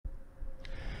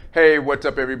Hey, what's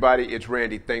up everybody? It's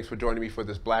Randy. Thanks for joining me for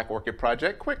this Black Orchid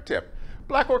Project Quick Tip.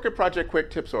 Black Orchid Project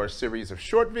Quick Tips are a series of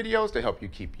short videos to help you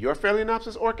keep your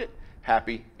Phalaenopsis orchid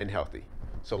happy and healthy.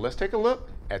 So let's take a look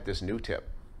at this new tip.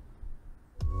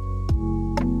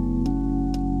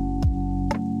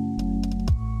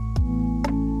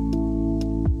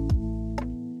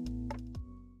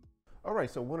 All right,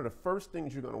 so one of the first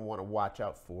things you're going to want to watch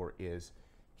out for is,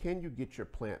 can you get your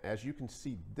plant? As you can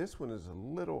see, this one is a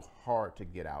little hard to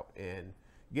get out, and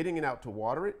getting it out to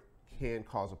water it can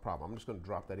cause a problem. I'm just going to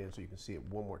drop that in so you can see it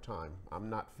one more time. I'm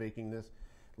not faking this.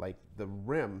 Like, the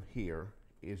rim here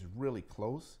is really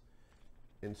close,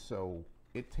 and so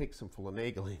it takes some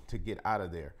finagling to get out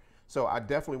of there. So I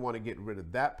definitely want to get rid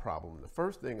of that problem. The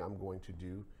first thing I'm going to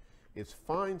do is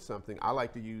find something. I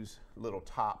like to use little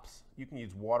tops. You can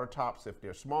use water tops if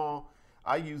they're small.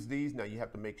 I use these. Now you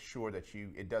have to make sure that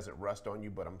it doesn't rust on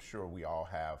you, but I'm sure we all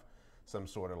have some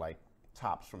sort of like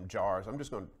tops from jars. I'm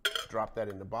just going to drop that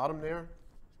in the bottom there.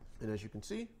 And as you can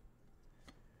see,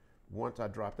 once I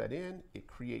drop that in, it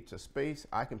creates a space.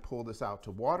 I can pull this out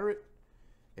to water it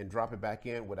and drop it back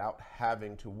in without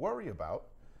having to worry about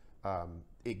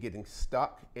it getting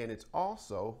stuck. And it's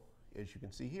also, as you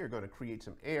can see here, going to create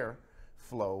some air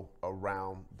flow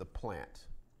around the plant.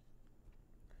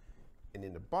 And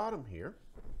in the bottom here,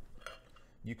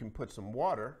 you can put some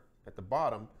water at the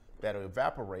bottom that'll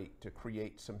evaporate to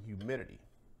create some humidity.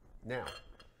 Now,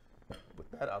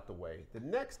 with that out the way, the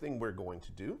next thing we're going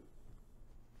to do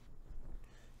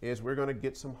is we're going to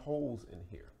get some holes in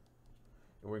here.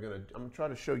 And I'm going to try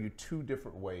to show you two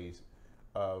different ways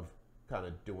of kind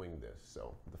of doing this.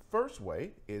 So the first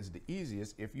way is the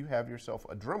easiest. If you have yourself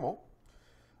a Dremel,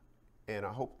 and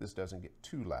I hope this doesn't get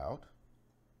too loud,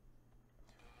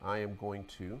 I am going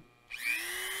to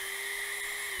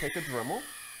take a Dremel,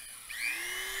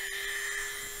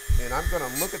 and I'm going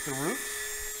to look at the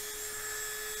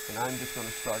roots, and I'm just going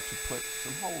to start to put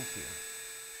some holes here.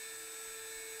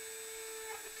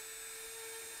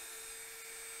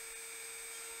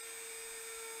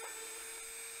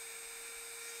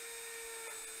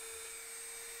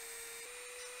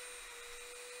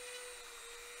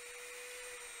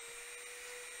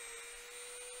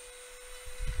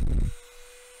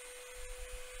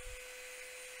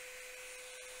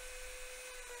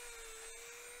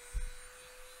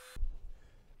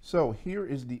 So here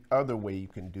is the other way you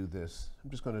can do this. I'm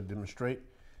just going to demonstrate.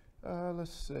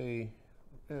 Let's say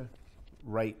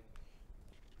right,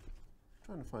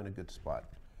 trying to find a good spot.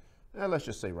 Let's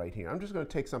just say right here. I'm just going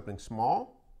to take something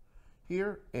small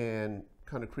here and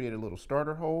kind of create a little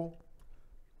starter hole.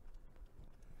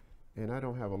 And I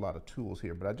don't have a lot of tools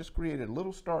here, but I just created a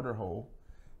little starter hole.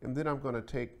 And then I'm going to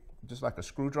take just like a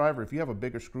screwdriver. If you have a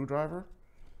bigger screwdriver,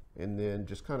 and then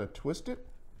just kind of twist it.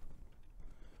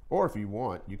 Or if you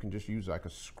want, you can just use like a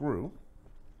screw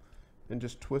and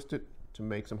just twist it to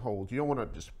make some holes. You don't want to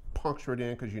just puncture it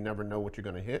in because you never know what you're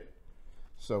going to hit.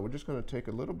 So we're just going to take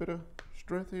a little bit of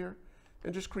strength here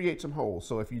and just create some holes.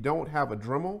 So if you don't have a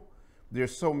Dremel,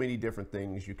 there's so many different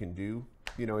things you can do.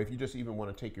 You know, if you just even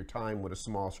want to take your time with a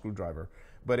small screwdriver.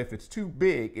 But if it's too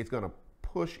big, it's going to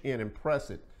push in and press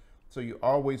it. So you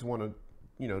always want to,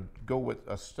 you know, go with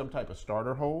some type of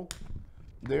starter hole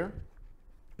there,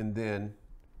 and then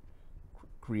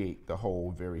create the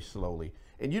hole very slowly.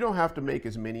 And you don't have to make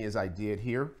as many as I did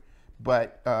here,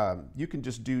 but you can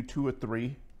just do 2 or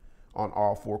 3 on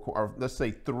all 4, or let's say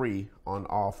 3 on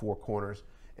all 4 corners,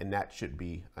 and that should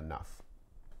be enough.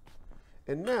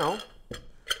 And now,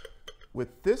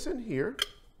 with this in here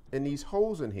and these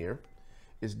holes in here,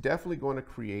 is definitely going to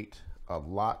create a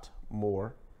lot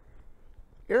more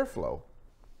airflow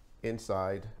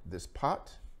inside this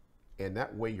pot, and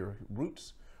that way your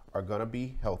roots are going to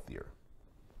be healthier.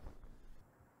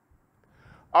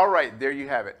 All right, there you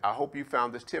have it. I hope you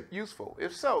found this tip useful.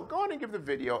 If so, go on and give the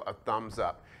video a thumbs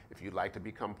up. If you'd like to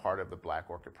become part of the Black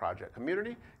Orchid Project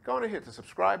community, go on and hit the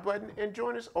subscribe button and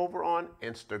join us over on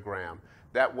Instagram.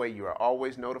 That way you are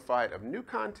always notified of new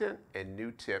content and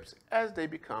new tips as they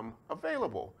become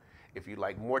available. If you'd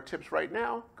like more tips right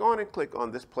now, go on and click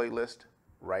on this playlist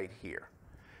right here.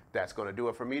 That's going to do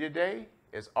it for me today.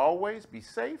 As always, be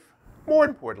safe. More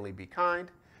importantly, be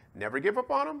kind. Never give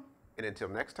up on them. And until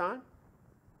next time,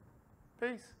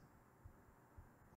 peace.